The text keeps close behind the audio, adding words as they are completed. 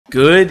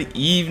Good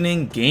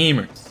evening,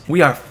 gamers.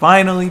 We are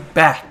finally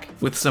back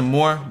with some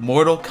more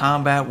Mortal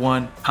Kombat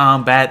 1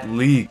 Combat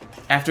League.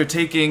 After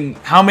taking,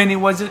 how many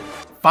was it?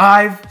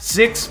 5,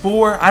 6,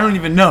 4? I don't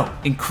even know.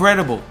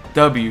 Incredible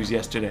W's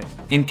yesterday.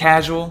 In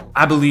casual,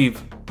 I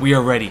believe we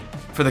are ready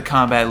for the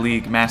Combat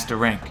League Master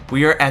Rank.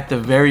 We are at the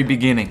very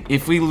beginning.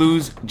 If we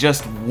lose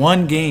just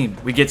one game,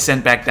 we get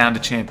sent back down to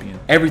champion.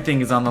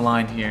 Everything is on the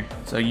line here.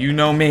 So you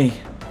know me.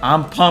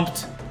 I'm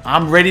pumped.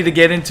 I'm ready to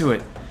get into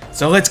it.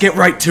 So let's get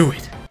right to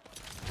it.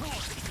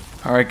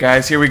 Alright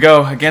guys, here we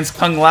go. Against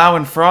Kung Lao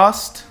and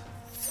Frost.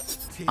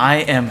 I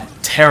am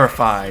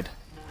terrified.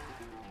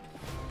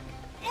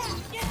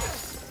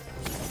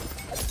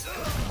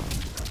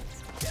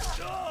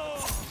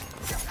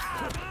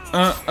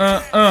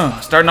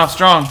 Starting off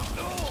strong.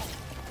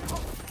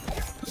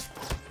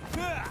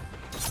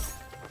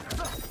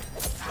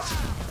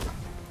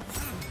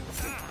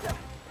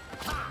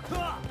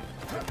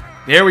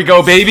 There we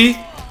go, baby.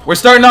 We're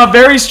starting off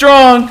very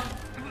strong.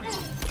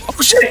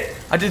 Oh shit!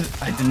 I did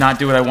not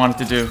do what I wanted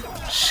to do.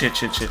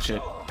 Shit.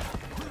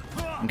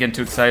 I'm getting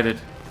too excited.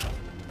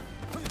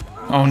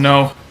 Oh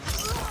no.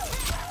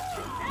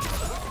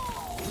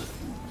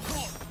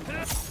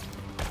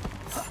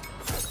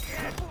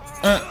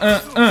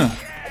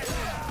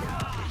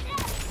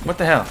 What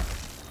the hell?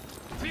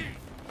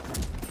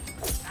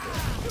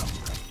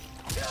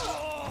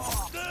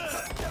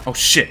 Oh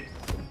shit.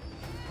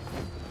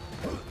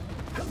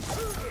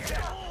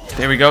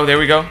 There we go.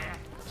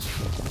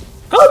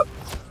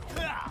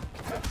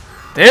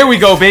 There we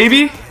go,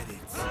 baby.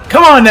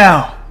 Come on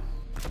now.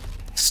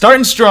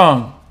 Starting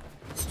strong.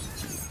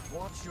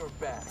 Watch your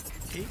back.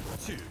 Take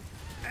 2.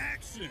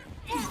 Action.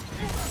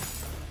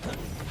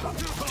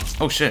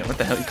 Oh shit, what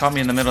the hell? You caught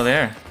me in the middle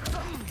there.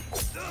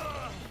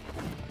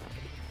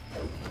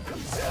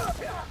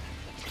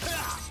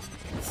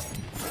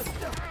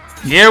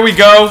 Here we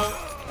go.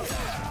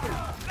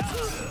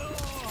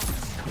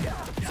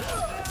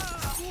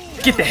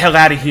 Get the hell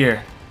out of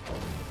here.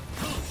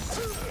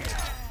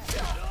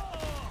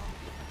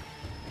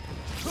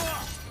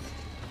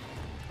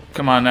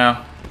 Come on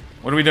now.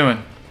 What are we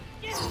doing?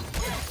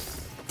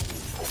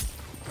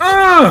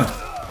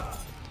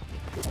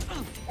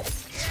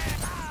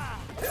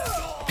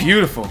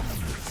 Beautiful.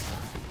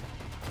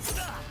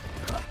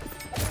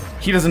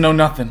 He doesn't know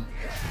nothing.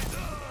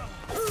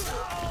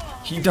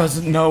 He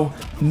doesn't know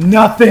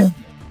nothing.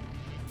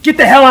 Get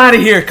the hell out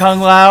of here,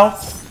 Kung Lao.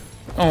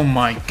 Oh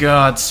my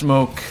god,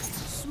 smoke.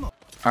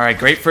 Alright,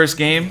 great first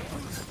game.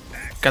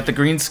 Got the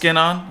green skin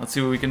on. Let's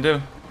see what we can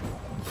do.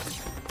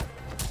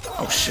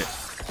 Oh shit.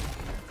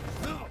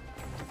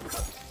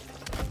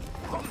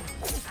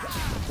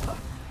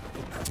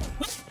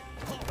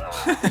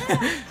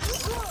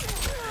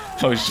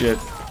 Oh shit.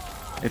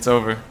 It's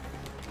over.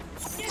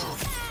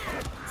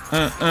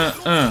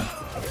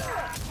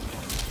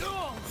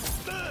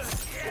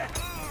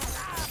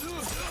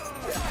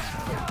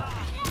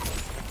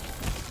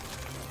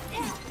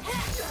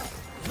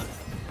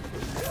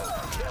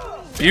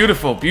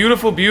 Beautiful,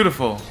 beautiful,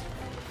 beautiful.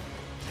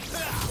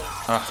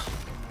 Ugh.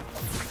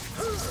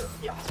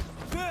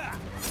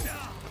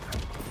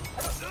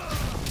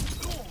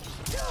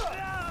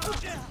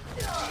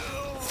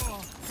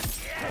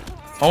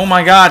 Oh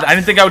my god, I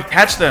didn't think I would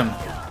catch them.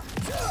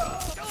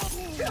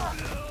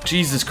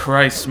 Jesus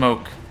Christ,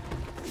 smoke.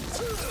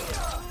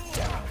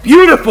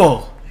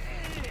 Beautiful!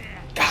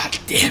 God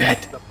damn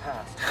it.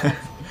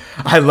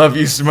 I love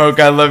you, Smoke.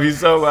 I love you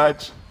so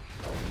much.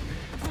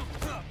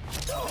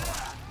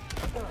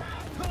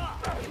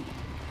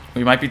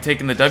 We might be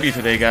taking the W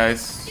today,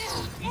 guys.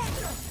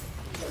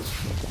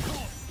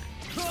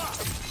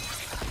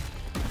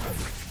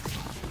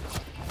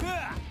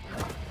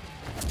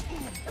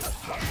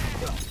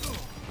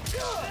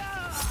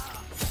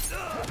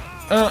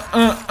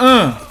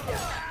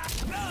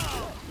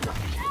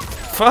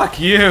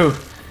 Fuck you.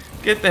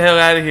 Get the hell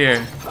out of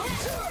here.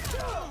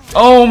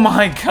 Oh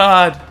my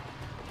god.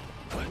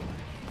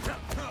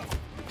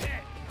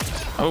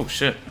 Oh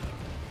shit.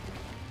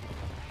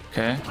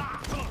 Okay.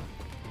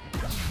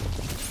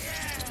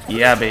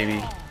 Yeah,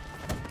 baby.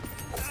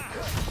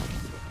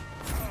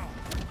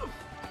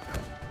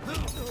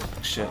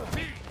 Shit.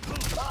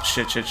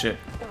 Shit.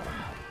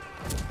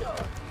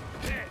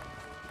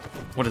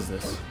 What is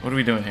this? What are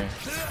we doing here?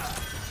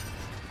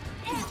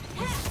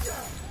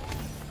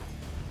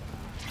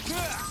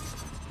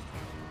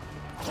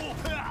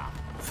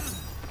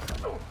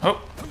 Oh.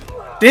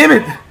 Damn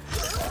it!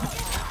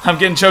 I'm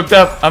getting choked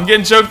up.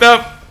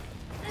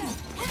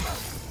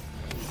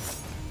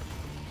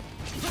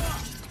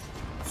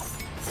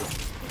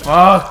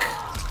 Fuck!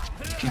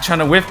 He's trying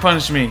to whiff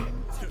punch me.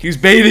 He was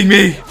baiting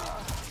me.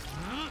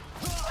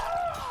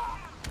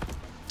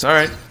 It's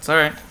alright.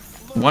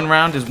 One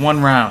round is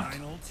one round.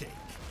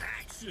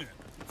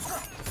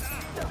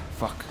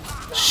 Fuck.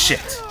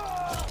 Shit.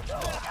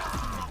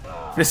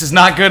 This is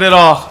not good at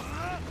all.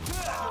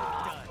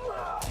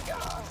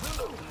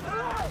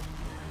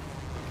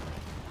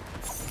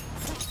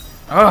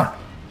 Ugh.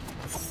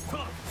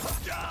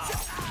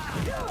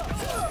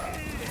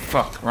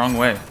 Fuck, wrong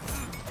way.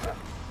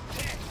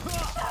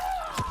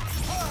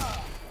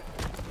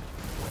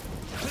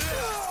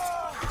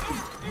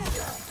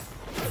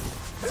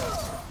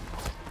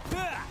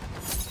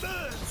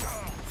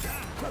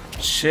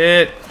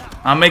 Shit.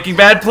 I'm making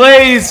bad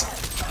plays.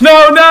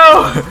 No,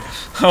 no.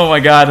 Oh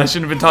my god, I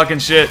shouldn't have been talking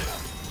shit.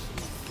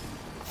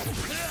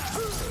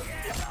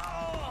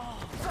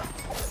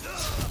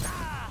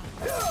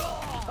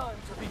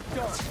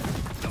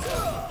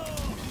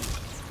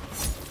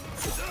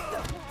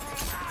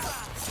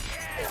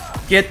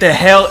 Get the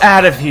hell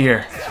out of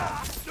here.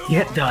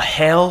 Get the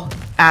hell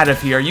out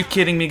of here. Are you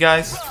kidding me,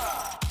 guys?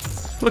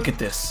 Look at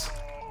this.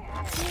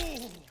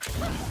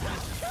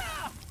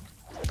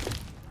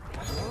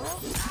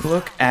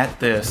 Look at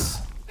this.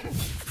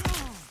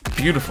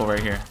 Beautiful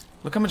right here.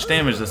 Look how much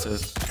damage this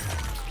is.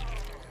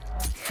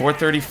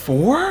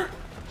 434?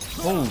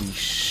 Holy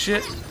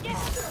shit.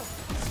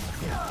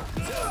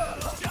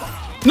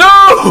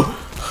 No!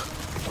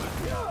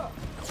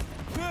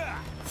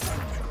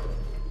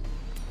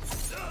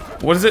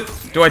 What is it?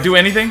 Do I do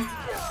anything?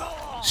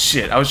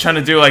 Shit, I was trying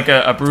to do like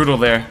a brutal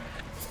there.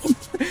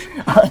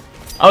 I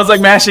was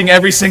like mashing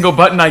every single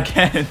button I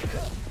can.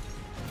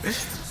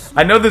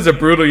 I know there's a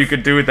brutal you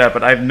could do with that,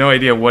 but I have no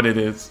idea what it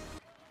is.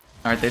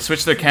 Alright, they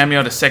switched their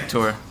cameo to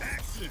Sector.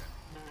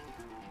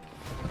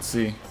 Let's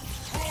see.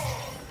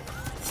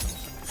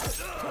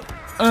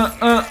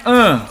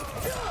 Oh!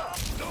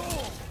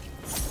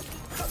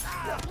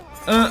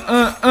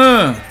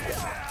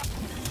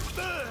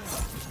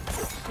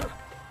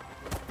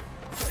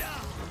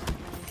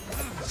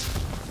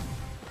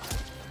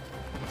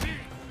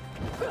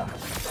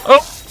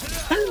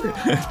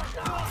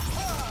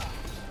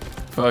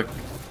 Fuck.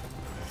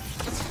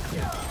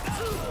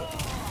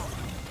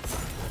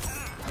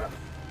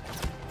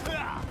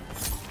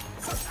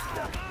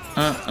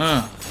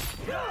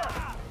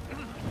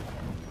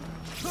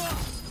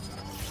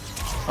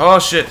 Oh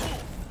shit.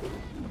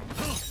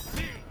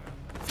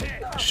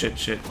 Shit,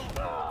 shit.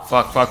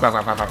 Fuck, fuck, fuck,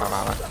 fuck, fuck, fuck,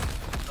 fuck, fuck.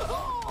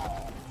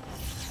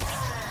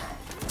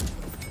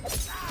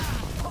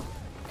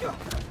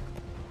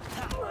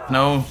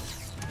 No.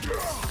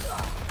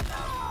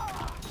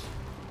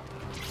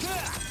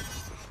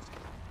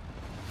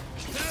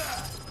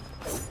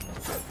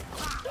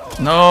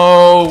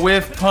 No,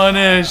 whiff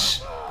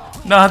punish.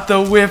 Not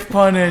the whiff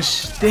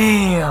punish.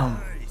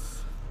 Damn.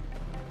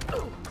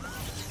 Learn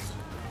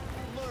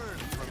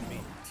from me.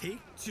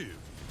 Take two.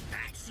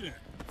 Action.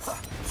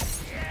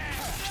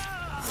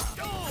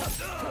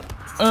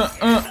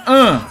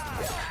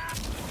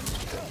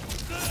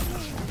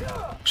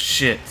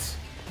 Shit.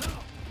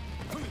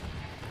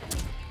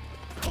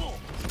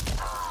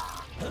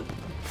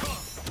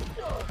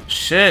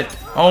 Shit.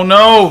 Oh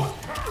no.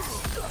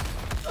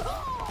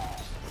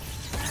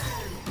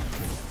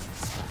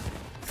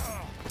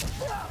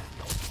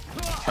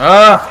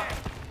 Ah.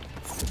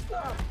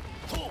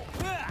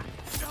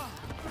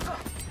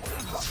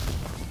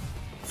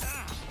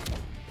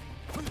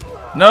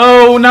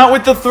 No, not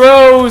with the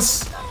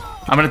throws.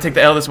 I'm gonna take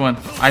the L this one.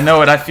 I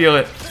know it. I feel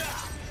it.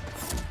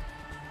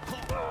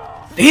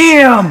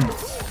 Damn.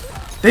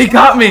 They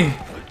got me.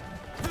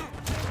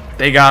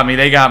 They got me.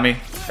 They got me.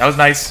 That was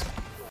nice.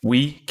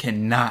 We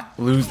cannot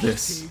lose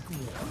this.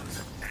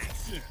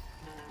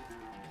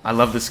 I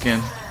love the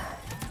skin.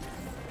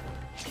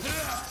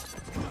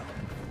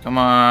 Come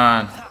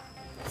on.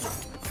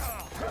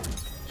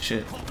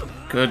 Shit.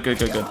 Good, good,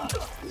 good, good.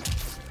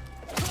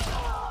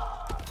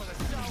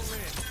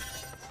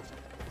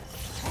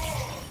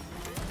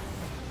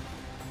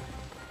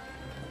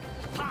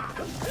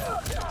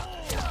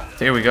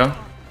 There we go.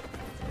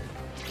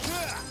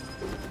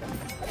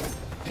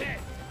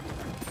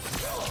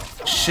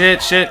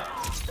 Shit, shit.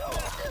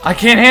 I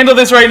can't handle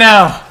this right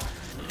now.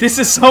 This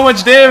is so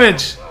much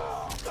damage.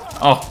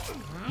 Oh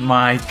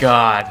my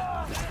god.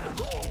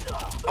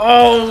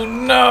 Oh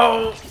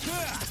no.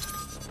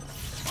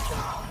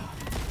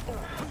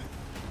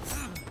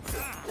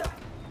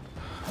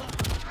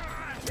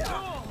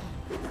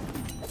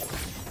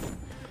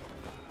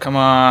 Come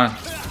on.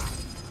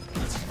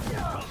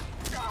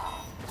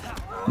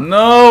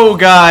 No,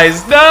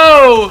 guys,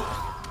 no.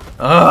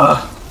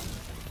 Ugh.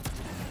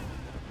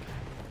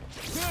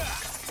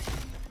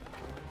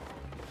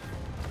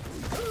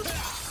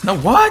 No,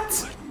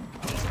 what?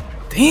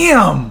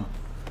 Damn.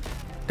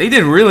 They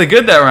did really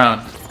good that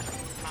round.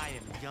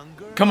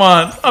 Come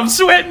on, I'm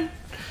sweating.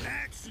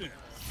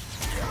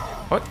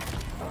 What?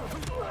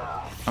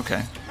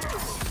 Okay.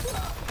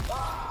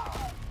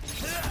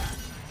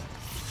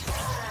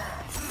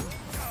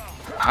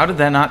 How did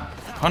that not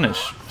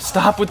punish?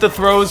 Stop with the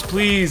throws,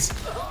 please.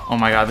 Oh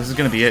my god, this is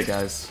gonna be it,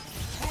 guys.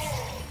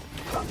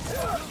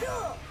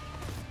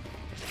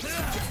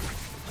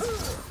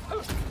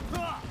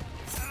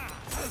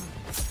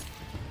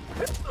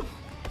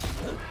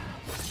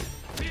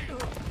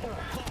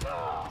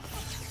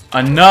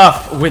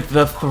 Enough with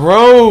the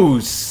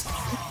throws.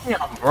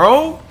 Damn,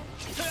 bro.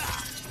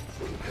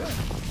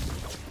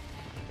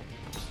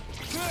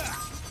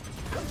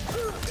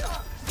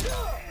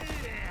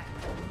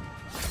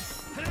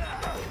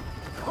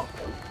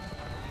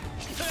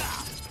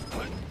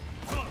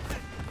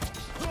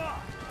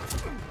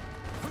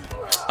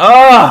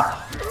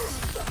 Ah!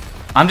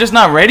 I'm just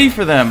not ready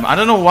for them. I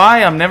don't know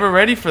why I'm never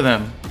ready for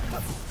them.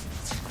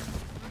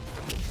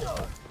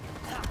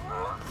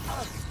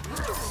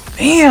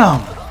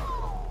 Damn!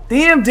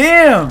 Damn,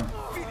 damn!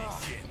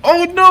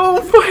 Oh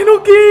no! Final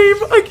game!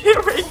 I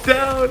can't rank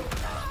down!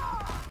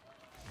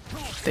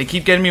 They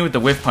keep getting me with the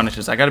whiff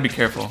punishes. I gotta be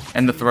careful.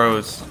 And the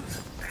throws.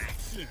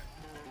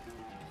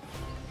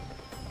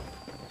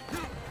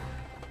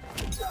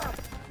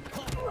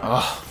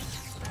 Oh.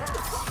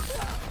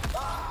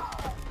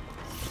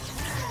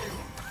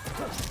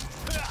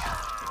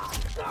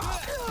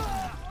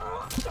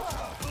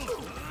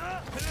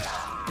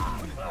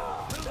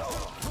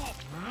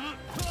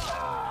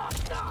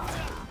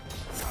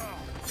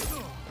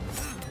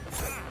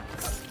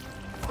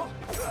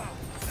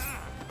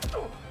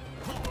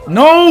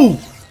 No!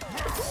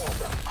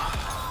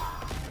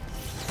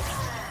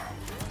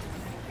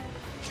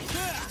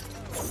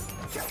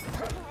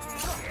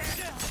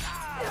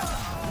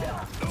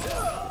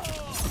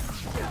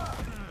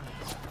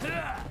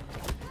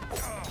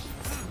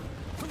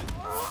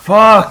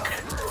 Fuck!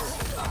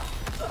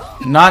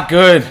 Not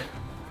good.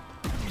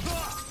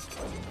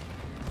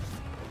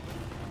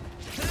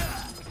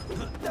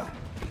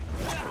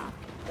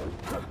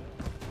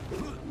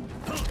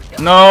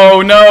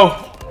 No,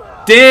 no!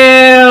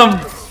 Damn!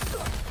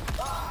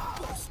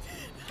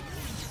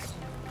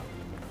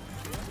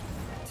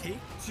 Take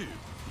two.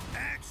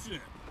 Action.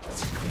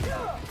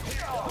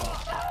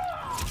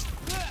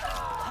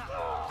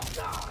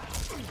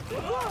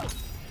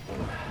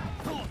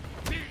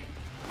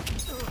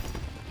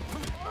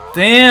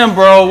 Damn,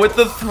 bro, with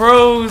the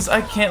throws, I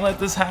can't let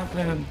this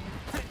happen.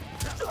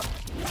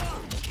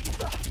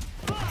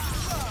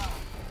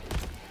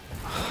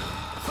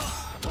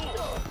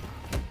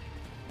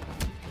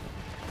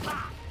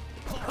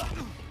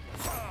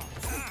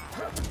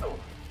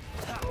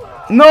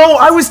 No,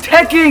 I was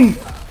teching!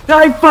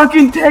 I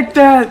fucking teched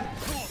that!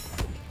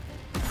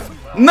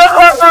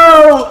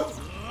 No!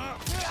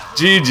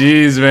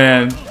 GG's,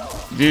 man.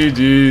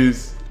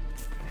 GG's.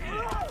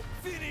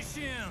 Finish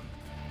him.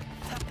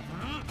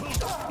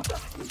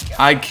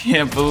 I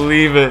can't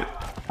believe it.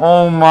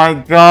 Oh my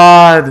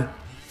god.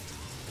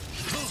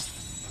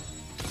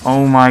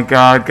 Oh my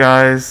god,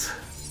 guys.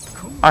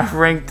 I've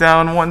ranked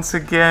down once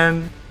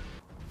again.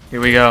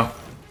 Here we go.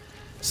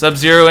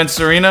 Sub-Zero and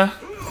Serena.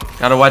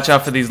 Gotta watch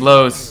out for these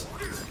lows.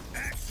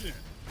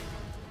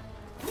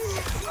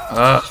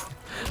 Ugh.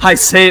 I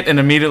say it and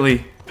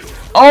immediately.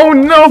 Oh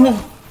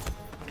no!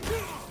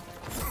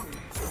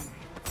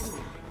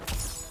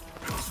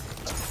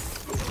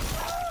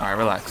 Alright,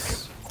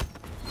 relax.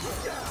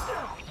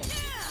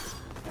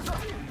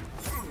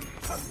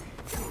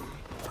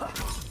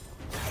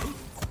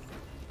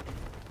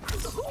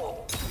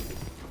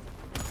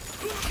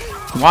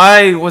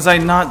 Why was I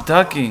not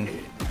ducking?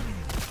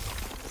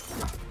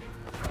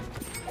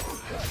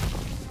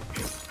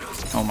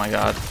 Oh my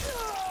god.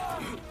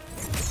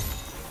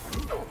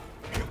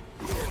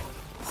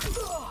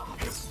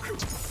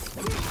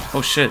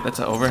 Oh shit, that's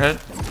an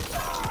overhead?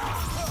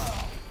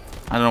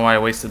 I don't know why I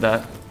wasted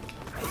that.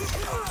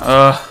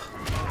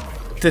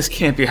 This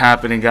can't be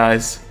happening,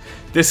 guys.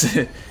 This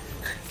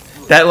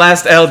that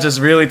last L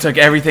just really took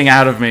everything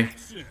out of me.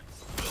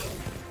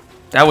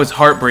 That was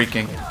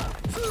heartbreaking.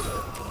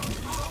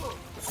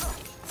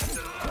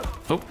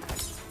 Oh.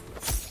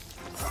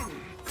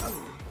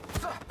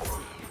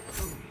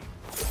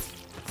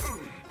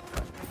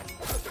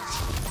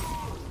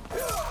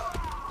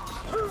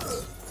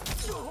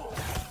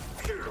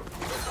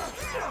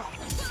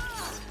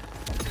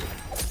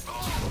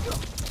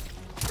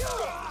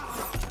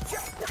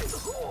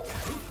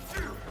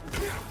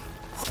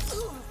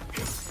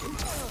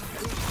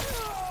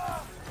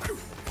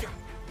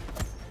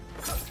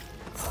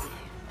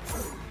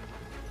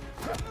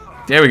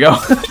 There we go.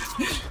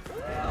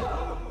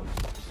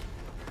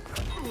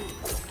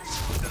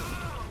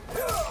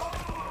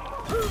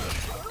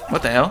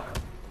 What the hell?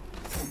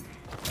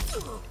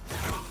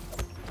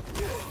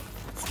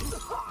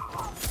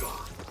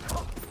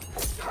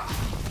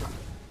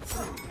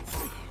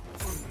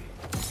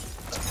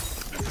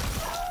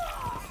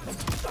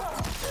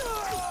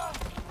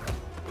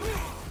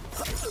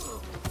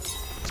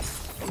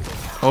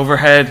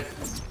 Overhead.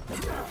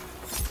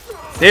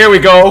 There we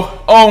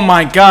go. Oh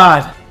my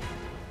god.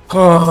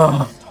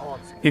 Oh,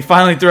 he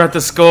finally threw out the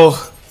skull.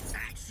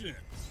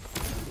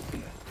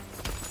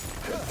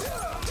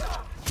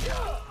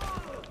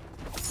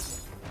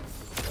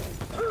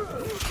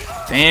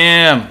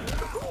 Damn.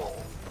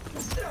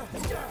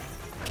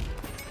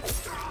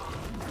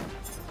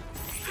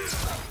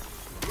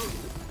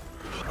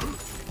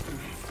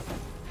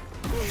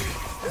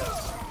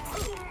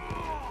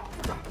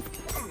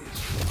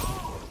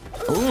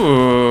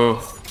 Ooh.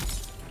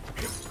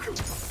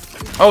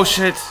 Oh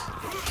shit.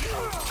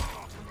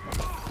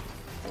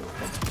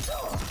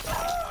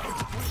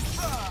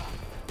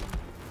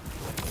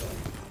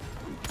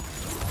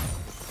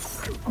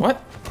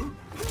 What?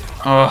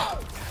 Oh.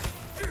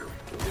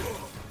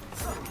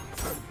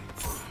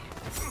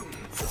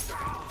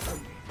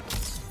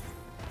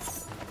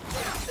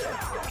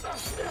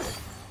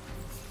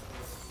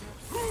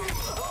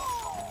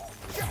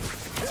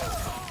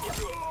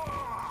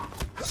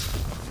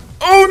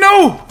 Oh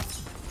no!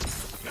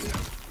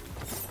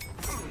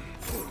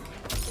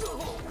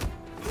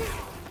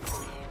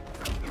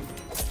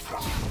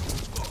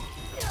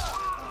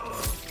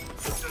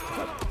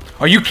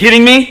 Are you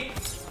kidding me?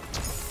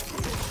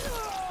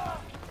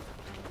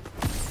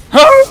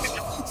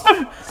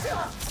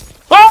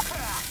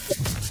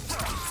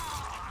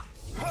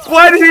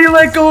 Why did he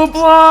let go of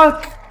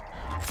block?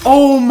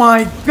 Oh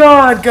my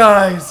god,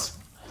 guys.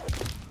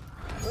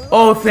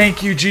 Oh,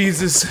 thank you,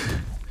 Jesus.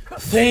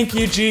 Thank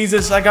you,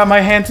 Jesus. I got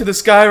my hand to the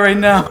sky right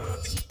now.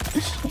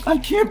 I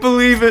can't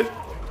believe it.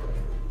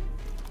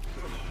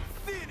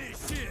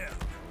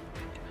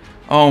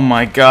 Oh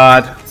my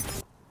god.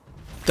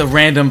 The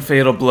random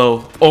fatal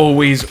blow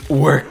always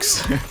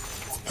works.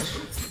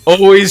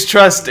 Always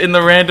trust in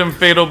the random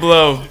fatal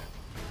blow.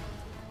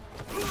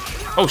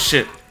 Oh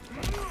shit.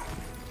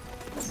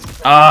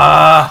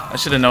 Ah, I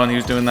should have known he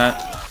was doing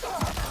that.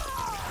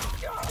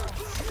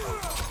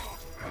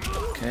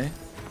 Okay.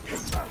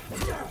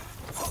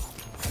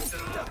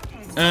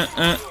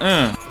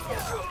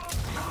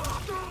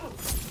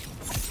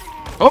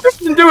 Oh, I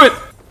didn't do it.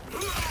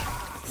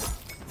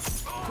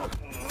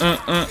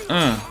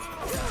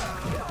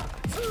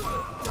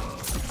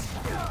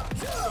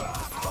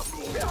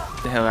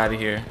 Get the hell out of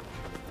here.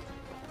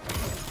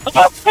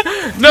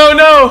 No,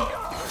 no.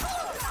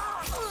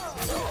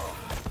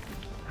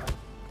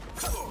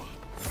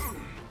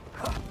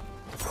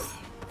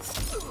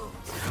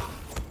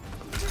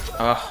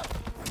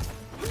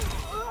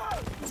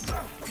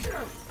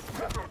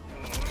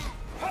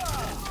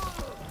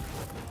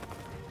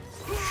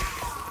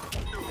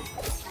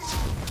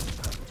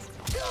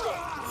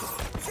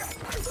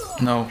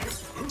 No.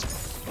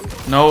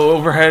 No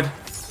overhead.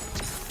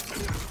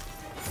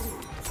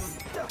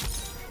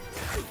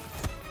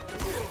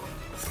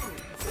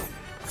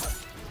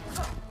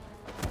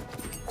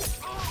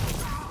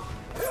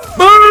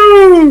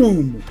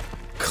 Boom!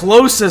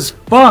 Close as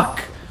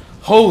fuck.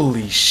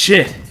 Holy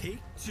shit.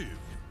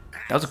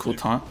 That was a cool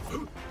taunt.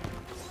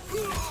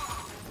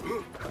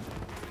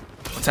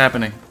 What's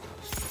happening?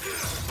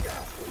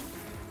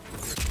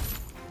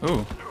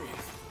 Ooh.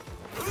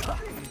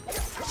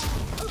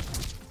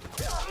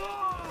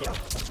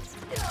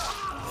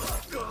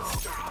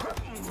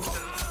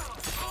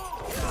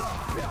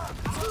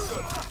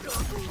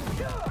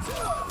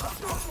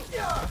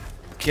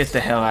 Get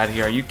the hell out of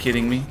here. Are you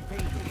kidding me?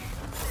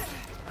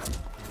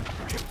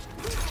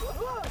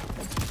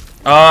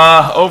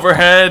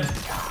 Overhead.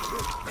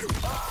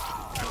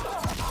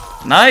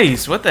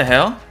 Nice. What the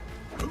hell?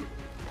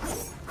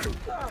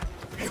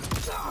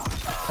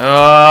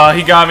 Oh,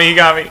 he got me. He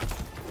got me.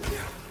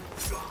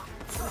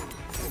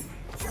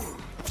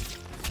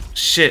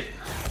 Shit.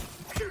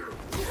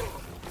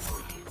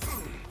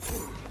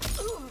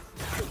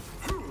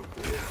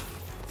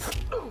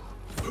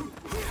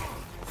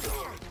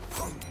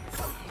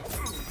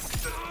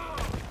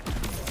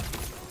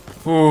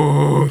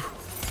 Ooh.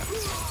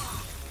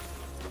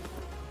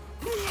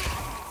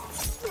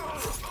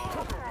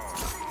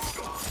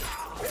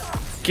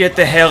 Get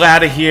the hell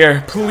out of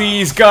here,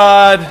 please,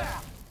 God.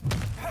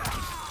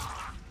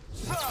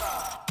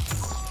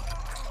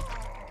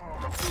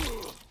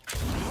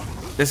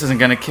 This isn't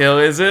gonna kill,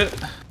 is it?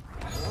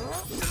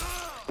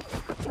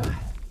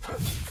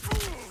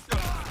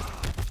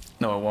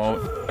 No, it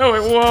won't. No,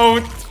 it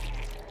won't.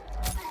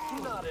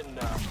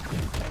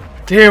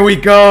 There we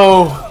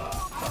go.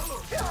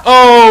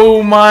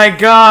 Oh my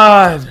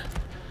God.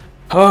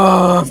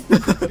 Oh.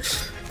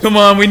 Come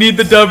on, we need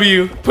the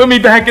W. Put me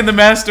back in the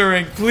master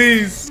rank,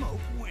 please.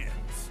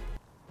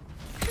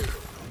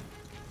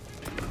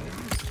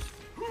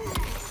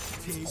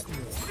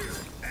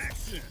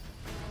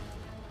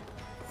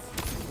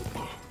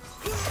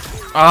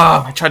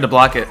 Ah, I tried to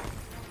block it.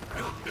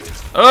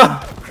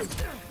 Ugh.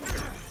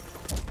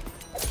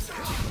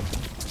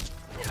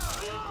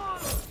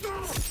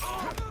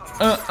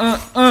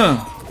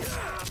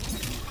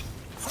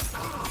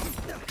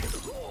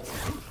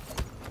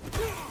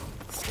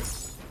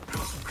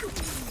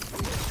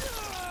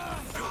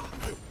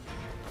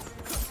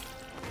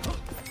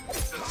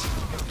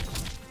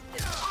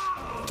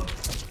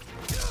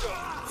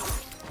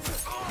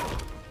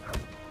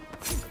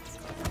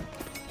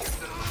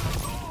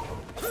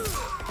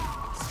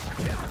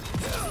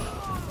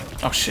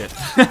 Oh shit.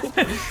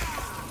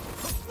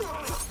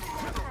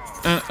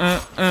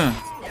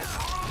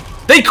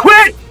 They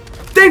quit!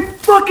 They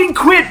fucking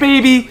quit,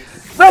 baby!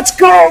 Let's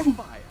go!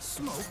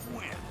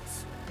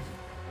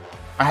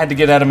 I had to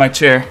get out of my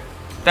chair.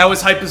 That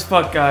was hype as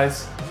fuck,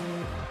 guys.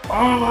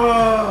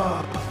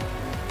 Oh.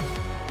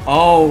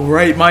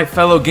 Alright, my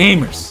fellow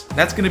gamers.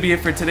 That's gonna be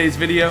it for today's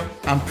video.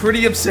 I'm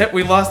pretty upset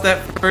we lost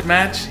that first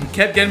match. He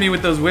kept getting me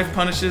with those whiff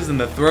punishes and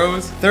the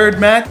throws. Third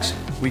match,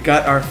 we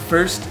got our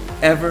first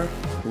ever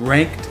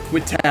ranked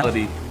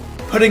Quitality,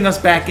 putting us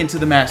back into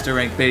the master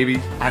rank, baby.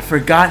 I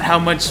forgot how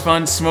much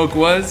fun Smoke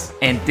was,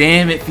 and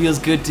damn, it feels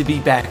good to be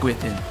back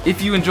with him.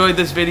 If you enjoyed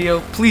this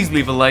video, please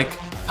leave a like,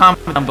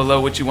 comment down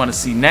below what you want to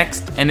see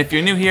next, and if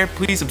you're new here,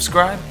 please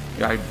subscribe.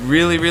 I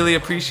really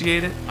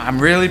appreciate it. I'm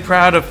really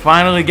proud of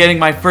finally getting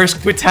my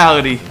first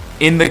Quitality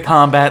in the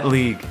Kombat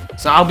League.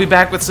 So I'll be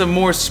back with some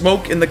more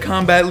Smoke in the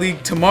Kombat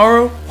League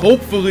tomorrow.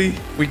 Hopefully,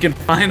 we can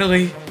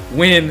finally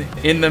win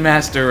in the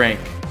master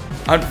rank.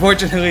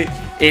 Unfortunately,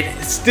 It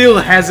still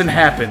hasn't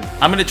happened.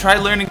 I'm gonna try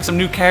learning some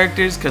new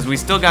characters because we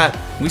still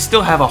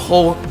have a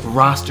whole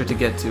roster to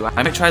get to.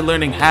 I might try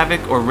learning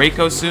Havoc or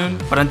Reiko soon,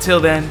 but until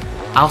then,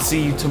 I'll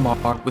see you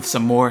tomorrow with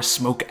some more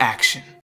smoke action.